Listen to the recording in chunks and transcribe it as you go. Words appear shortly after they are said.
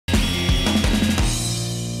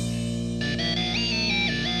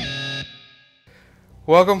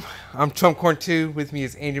Welcome. I'm Trumpcorn2. With me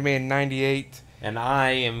is AndrewMan98. And I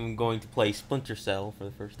am going to play Splinter Cell for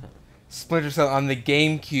the first time. Splinter Cell on the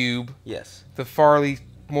Gamecube. Yes. The Farley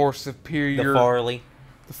more superior. The Farley.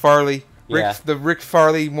 The Farley. Yeah. The Rick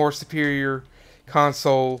Farley more superior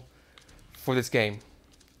console for this game.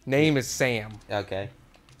 Name is Sam. Okay.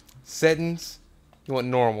 Settings. You want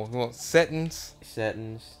normal. You want settings.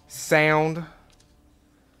 Settings. Sound.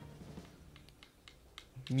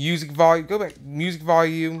 Music volume. Go back. Music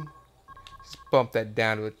volume. Just bump that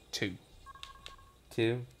down to a 2.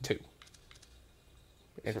 2. 2.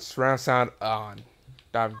 And surround sound on.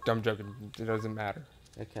 I'm joking. It doesn't matter.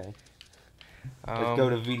 Okay. Let's go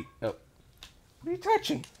to video. Oh. What are you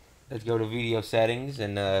touching? Let's go to video settings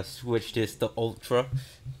and switch this to Ultra.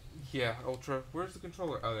 Yeah, Ultra. Where's the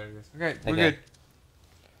controller? Oh, there it is. Okay, we're good.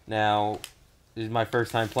 Now, this is my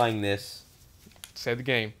first time playing this. Say the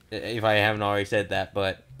game. If I haven't already said that,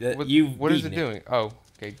 but what is it doing? Oh,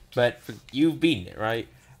 okay. But you've beaten it, right?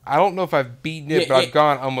 I don't know if I've beaten it, but I've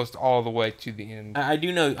gone almost all the way to the end. I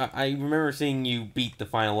do know. I remember seeing you beat the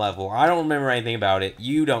final level. I don't remember anything about it.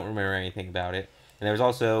 You don't remember anything about it. And there was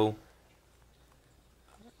also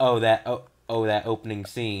that opening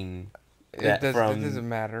scene. It doesn't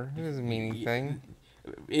matter. It doesn't mean anything.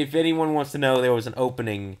 If anyone wants to know, there was an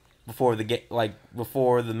opening before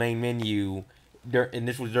before the main menu. And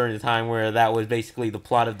this was during the time where that was basically the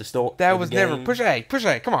plot of the story. That was never push A. Push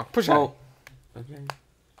A. Come on, push A. Okay.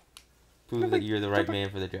 Prove that you're the right man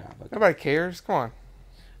for the job. Okay. Nobody cares. Come on.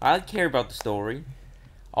 I care about the story.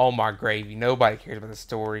 Oh my gravy. Nobody cares about the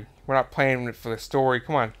story. We're not playing it for the story.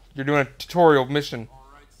 Come on. You're doing a tutorial mission. All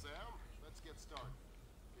right, Sam. Let's get started.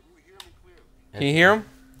 Can you hear me clearly? Can you hear him?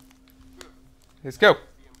 Let's go.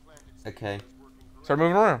 Okay. Start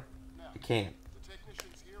moving around. I can't. The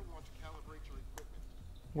technicians here want to calibrate your equipment.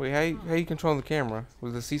 Wait, how you controlling the camera?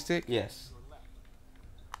 Was it the C-stick? Yes.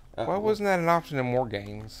 Why wasn't that an option in more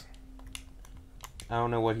games? I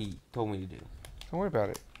don't know what he told me to do. Don't worry about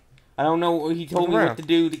it. I don't know what he told me what to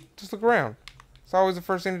do. Just look around. It's always the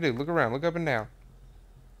first thing to do. Look around. Look up and down.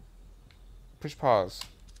 Push pause.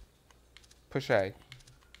 Push A.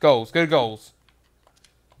 Goals. Go to goals.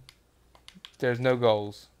 There's no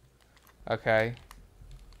goals. Okay.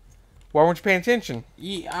 Why weren't you paying attention?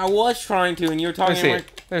 Yeah, I was trying to, and you were talking. Let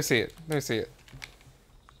me see it. Let me see it.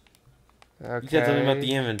 Okay. You said something about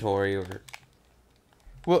the inventory, or...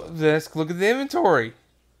 Well, let's look at the inventory.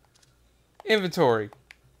 Inventory.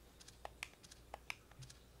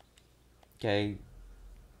 Okay.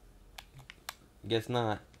 Guess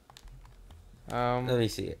not. Let me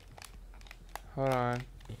see it. Hold on.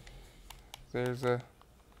 There's a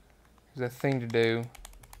thing to do.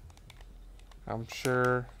 I'm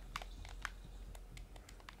sure.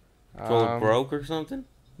 Controller broke or something?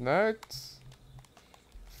 No, it's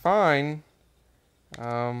fine.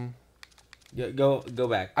 Go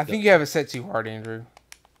back. I think you have it set too hard, Andrew.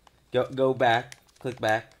 Go back. Click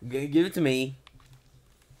back. Give it to me.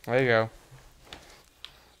 There you go.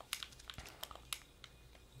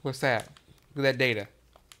 What's that? Look at that data.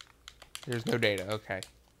 There's no data. Okay.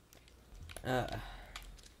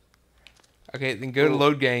 Okay, then go to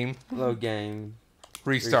load game. Load game.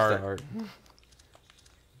 Restart.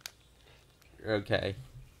 Okay.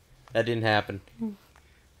 That didn't happen.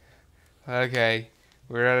 Okay.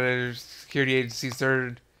 We're at a security agency's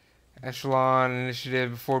third echelon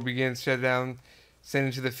initiative before it begins shutdown. Sent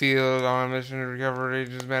into the field on a mission to recover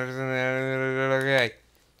agents matters. Okay.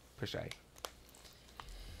 Push A.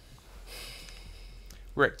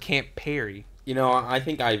 We're at Camp Perry. You know, I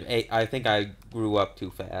think I grew up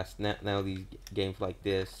too fast. Now these games like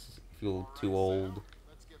this feel too old.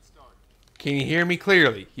 Can you hear me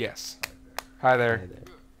clearly? Yes. Hi there. That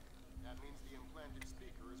means the implanted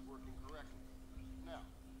speaker is working correctly. Now,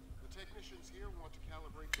 the technicians here want to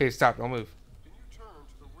calibrate. Okay, stop. Don't move. Can you turn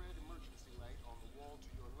to the red emergency light on the wall to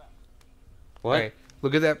your left? What? Okay,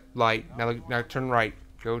 look at that light. Now turn right.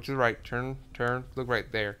 Go to the right. Turn. Look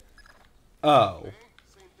right there. Oh.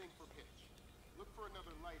 Same thing for pitch. Look for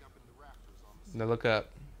another light up in the rafters on the Now look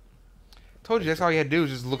up. Told you that's all you had to do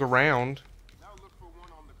is just look around. Now look for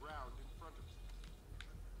one on the ground in front of you.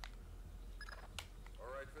 All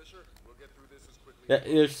right, Fisher. We'll get through this as quickly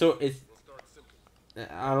We'll start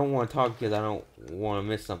simple. I don't want to talk because I don't want to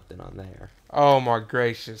miss something on there. Oh my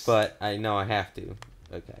gracious. But I know I have to.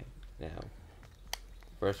 Okay. Now,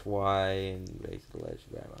 press Y and raise the ledge,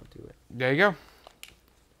 grab onto it. There you go.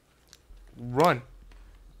 Run.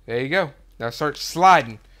 There you go. Now start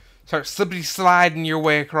sliding. Start slippity sliding your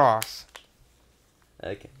way across.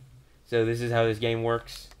 Okay. So this is how this game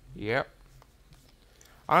works? Yep.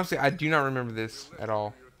 Honestly, I do not remember this at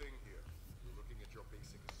all. Your thing here. You're looking at your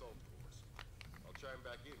basic assault course. I'll chime back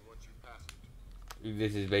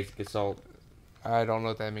This is basic assault. I don't know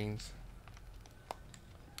what that means.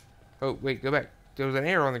 Oh, wait, go back. There was an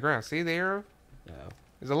arrow on the ground. See the arrow? No.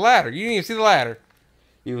 There's a ladder. You didn't even see the ladder.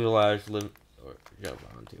 Use a ladder to live or jump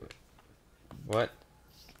onto it. What?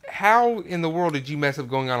 How in the world did you mess up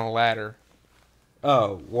going on a ladder?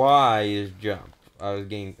 Oh, Y is jump.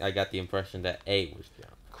 I got the impression that A was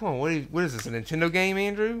jump. Come on, what is this, a Nintendo game,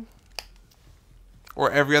 Andrew?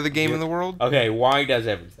 Or every other game in the world? Okay, Y does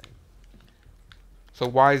everything. So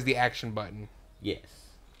Y is the action button. Yes.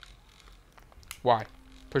 Y.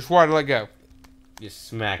 Push Y to let go. Just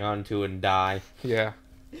smack onto it and die. Yeah.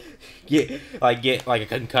 Get like a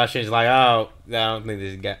concussion. It's like, oh, I don't think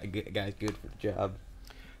this guy's good for the job.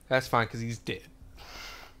 That's fine, because he's dead.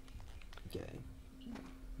 Okay.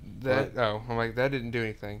 I'm like, that didn't do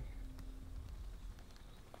anything.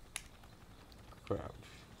 Crouch.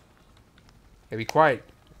 Hey, be quiet.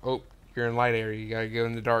 Oh, you're in light area. You gotta go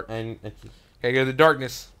in the dark. And that's just Gotta go to the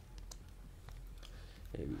darkness.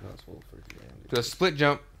 maybe possible for damage. Do a split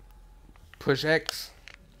jump. Push X.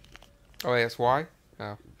 Oh, that's Y?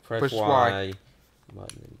 Oh. Press push Y. Y.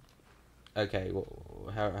 Button. Okay, well,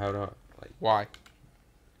 how do I, like... Y.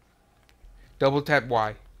 Double tap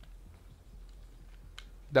Y.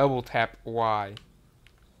 Double tap Y.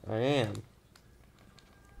 I am.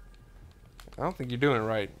 I don't think you're doing it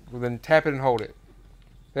right. Well, then tap it and hold it.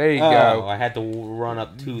 There you Oh, go. I had to run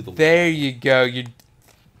up to the... There you go.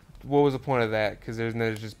 What was the point of that? Because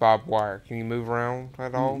there's just barbed wire. Can you move around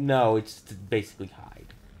at all? No, it's to basically hide.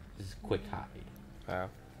 Just a quick hide. Oh.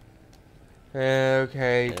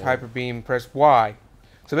 Okay, Piper Beam, press Y.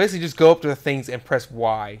 So basically just go up to the things and press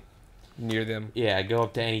Y near them. Yeah, go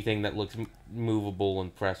up to anything that looks movable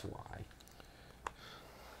and press Y.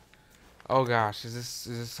 Oh gosh, is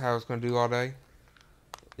this how it's going to do all day?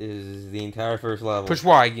 This is the entire first level. Push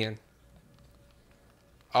Y again.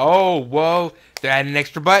 Oh, whoa. They added an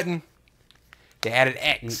extra button. They added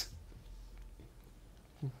X.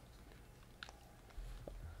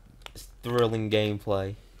 It's thrilling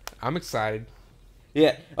gameplay. I'm excited.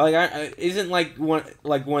 Yeah, like isn't like one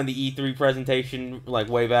of the E3 presentation like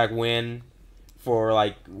way back when for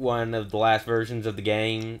like one of the last versions of the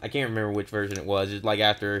game. I can't remember which version it was. It's like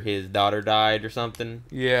after his daughter died or something.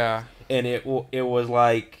 Yeah. And it was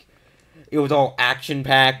like it was all action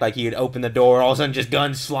packed. Like he would open the door, all of a sudden just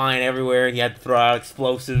guns flying everywhere, and he had to throw out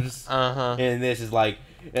explosives. And this is like,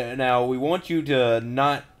 now we want you to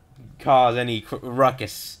not cause any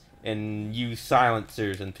ruckus and use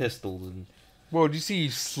silencers and pistols and. Whoa, do you see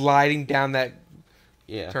you sliding down that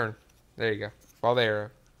turn? There you go. Follow the arrow.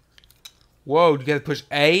 Whoa, you gotta push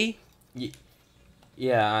A?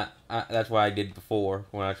 Yeah, that's what I did before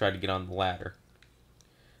when I tried to get on the ladder.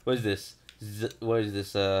 What is this? What is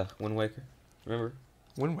this, Wind Waker? Remember?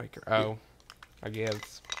 Wind Waker. Oh, I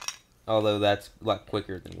guess. Although that's a lot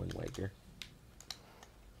quicker than Wind Waker.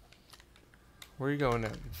 Where are you going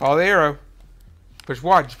now? Follow the arrow. Push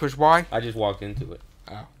Y. Just push Y. I just walked into it.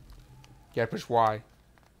 Oh. You gotta push Y.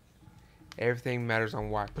 Everything matters on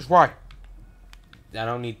Y. Push Y. I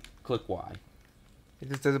don't need to click Y. It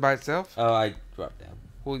just does it by itself? Oh, I dropped down.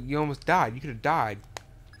 Well, you almost died. You could have died.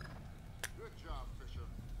 Good job, Fisher.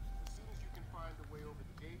 As soon as you can find a way over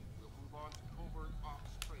the gate, we'll move on to covert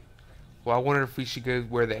ops training. Well, I wonder if we should go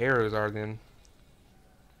where the arrows are then.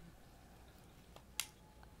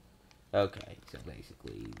 Okay, so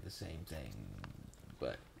basically the same thing,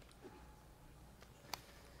 but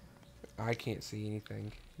I can't see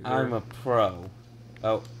anything. I'm a pro.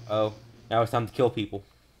 Oh, now it's time to kill people.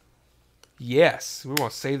 Yes, we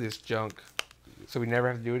want to save this junk, so we never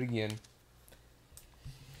have to do it again.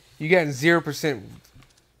 You got 0%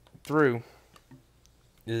 through.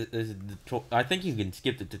 This is I think you can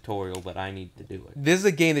skip the tutorial, but I need to do it. This is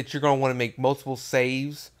a game that you're going to want to make multiple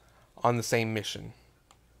saves on the same mission.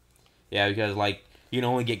 Yeah, because like you can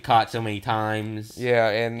only get caught so many times. Yeah,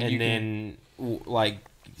 and then like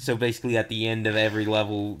so basically at the end of every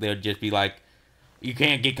level, they'll just be like, you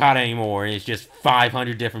can't get caught anymore, and it's just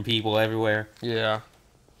 500 different people everywhere. Yeah,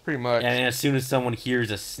 pretty much. And as soon as someone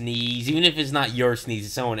hears a sneeze, even if it's not your sneeze,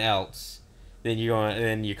 it's someone else, then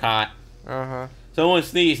you're caught. Someone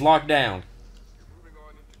sneezed, locked down.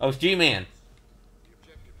 Oh, it's G-Man.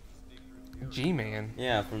 G-Man?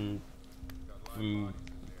 Yeah, from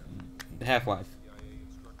Half-Life.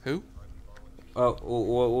 Who? Oh,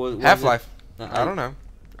 what Half-Life. I don't know.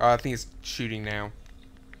 I think it's shooting now.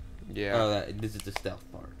 Yeah. Oh, this is the stealth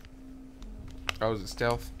part. Oh, is it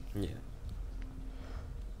stealth? Yeah.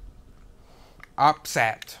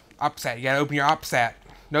 OpSat. OpSat. You gotta open your OpSat.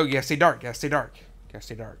 No, you gotta stay dark. You gotta stay dark. You gotta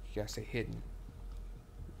stay dark. You gotta stay hidden.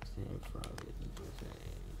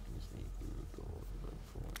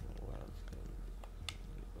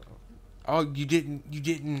 Oh, you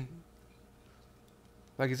didn't.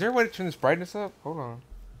 Like, is there a way to turn this brightness up? Hold on.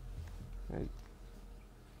 Hey.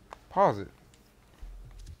 Pause it.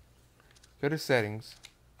 Go to settings.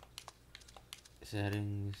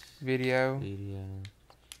 Settings. Video. Video.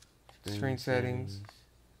 Screen settings.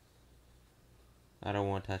 I don't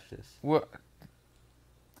want to touch this. What?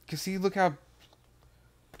 Cause see, look how.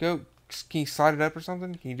 Go. Can you slide it up or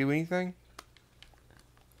something? Can you do anything?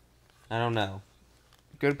 I don't know.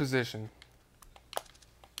 Go to position.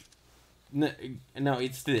 No,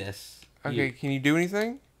 it's this. Okay, can you do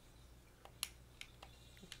anything?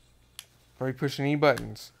 Are you pushing any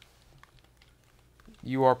buttons?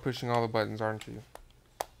 You are pushing all the buttons, aren't you?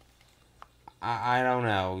 I don't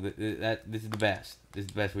know. This is the best. This is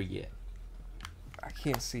the best we get. I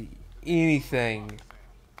can't see anything.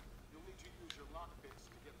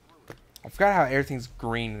 I forgot how everything's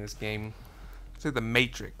green in this game. It's like the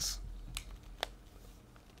Matrix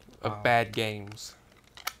of bad games.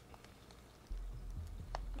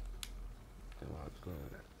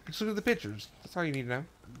 Just look at the pictures. That's all you need to know.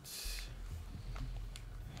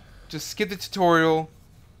 Just skip the tutorial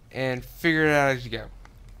and figure it out as you go.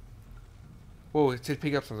 Whoa, it said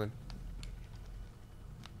pick up something.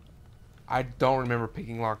 I don't remember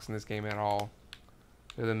picking locks in this game at all.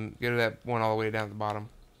 Go to that one all the way down at the bottom.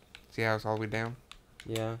 See how it's all the way down?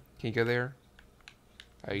 Yeah. Can you go there?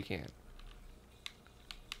 Oh, you can't.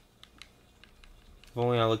 If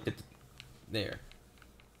only I looked at there.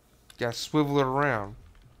 You gotta swivel it around.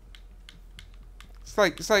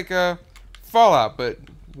 It's like Fallout, but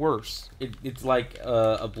worse. It's like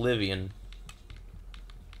Oblivion.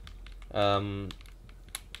 Yeah,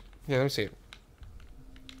 let me see it.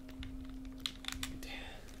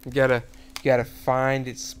 You gotta find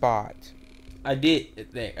its spot. I did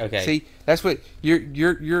there. Okay. See, that's what you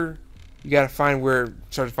gotta find where it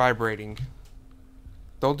starts vibrating.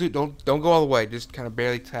 Don't go all the way. Just kind of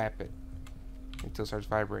barely tap it until it starts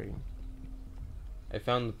vibrating. I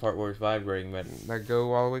found the part where it's vibrating, but Now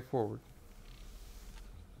go all the way forward.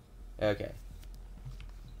 okay.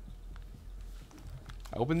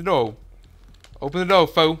 Open the door. Open the door,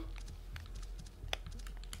 foe.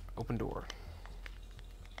 Open door.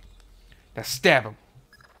 Now stab him.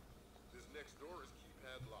 This next door is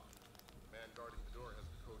keypad locked. The man guarding the door has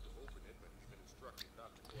the code to open it, but he's been instructed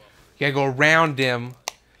not to cooperate. You gotta go around him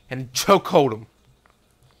and chokehold him.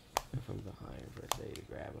 From behind, press A to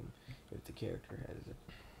grab him. If the character has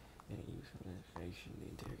any useful information, the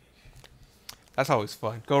interrogation. That's always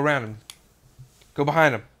fun. Go around him. Go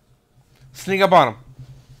behind him. Sneak up on him.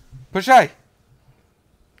 Push A.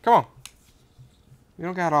 Come on. We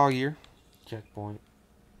don't got all year. Checkpoint.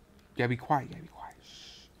 You gotta be quiet. You gotta be quiet.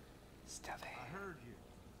 Shh. Still there. I heard you.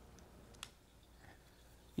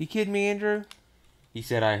 You kidding me, Andrew? He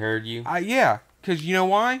said, "I heard you." Yeah. Cause you know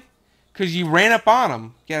why? Cause you ran up on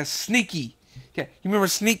him. You got sneaky. Yeah. You remember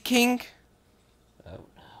Sneak King? Oh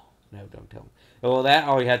no! No, don't tell me. Well, that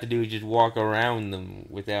all you have to do is just walk around them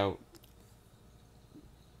without.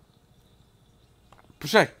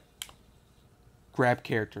 Push A. Grab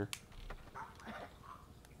character.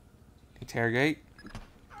 Interrogate.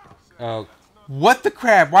 Oh. What the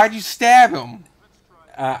crap? Why'd you stab him?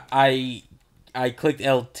 I clicked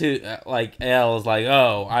L2, like L is like,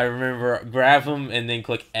 oh, I remember, grab him and then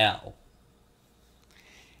click L.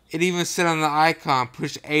 It even said on the icon,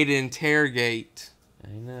 push A to interrogate. I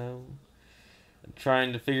know. I'm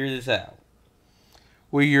trying to figure this out.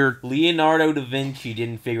 Well, you're Leonardo da Vinci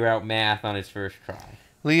didn't figure out math on his first try.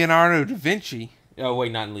 Leonardo da Vinci. Oh,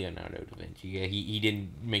 wait, not Leonardo da Vinci. Yeah, he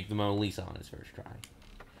didn't make the Mona Lisa on his first try.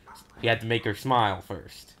 He had to make her smile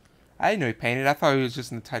first. I didn't know he painted. I thought he was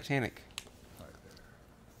just in the Titanic.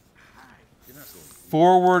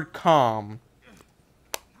 Forward calm.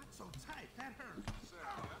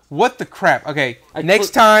 What the crap? Okay,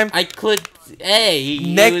 next time. I clicked A.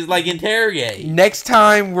 He was like interrogate. Next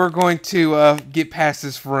time we're going to get past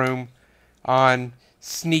this room on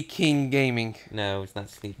Sneak King Gaming. No, it's not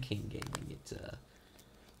Sneak King Gaming. It's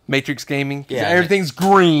Matrix Gaming. Yeah, everything's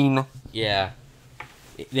green. Yeah.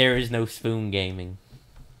 There is no spoon gaming.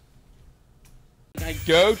 I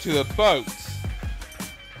go to the boat.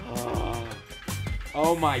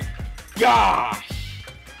 Oh my gosh!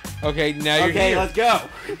 Okay, now you're here. Let's go.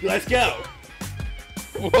 Let's go.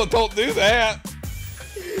 Well, don't do that.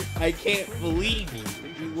 I can't believe you.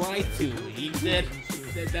 You lied to me. You said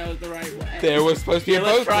that was the right way. There was supposed to be a boat.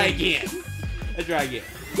 Let's try again. Let's try again.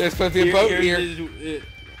 There's supposed to be a boat here.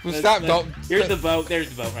 Well, stop! Don't. Here's the boat. There's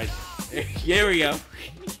the boat right there. Here we go.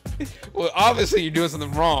 Well, obviously you're doing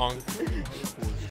something wrong.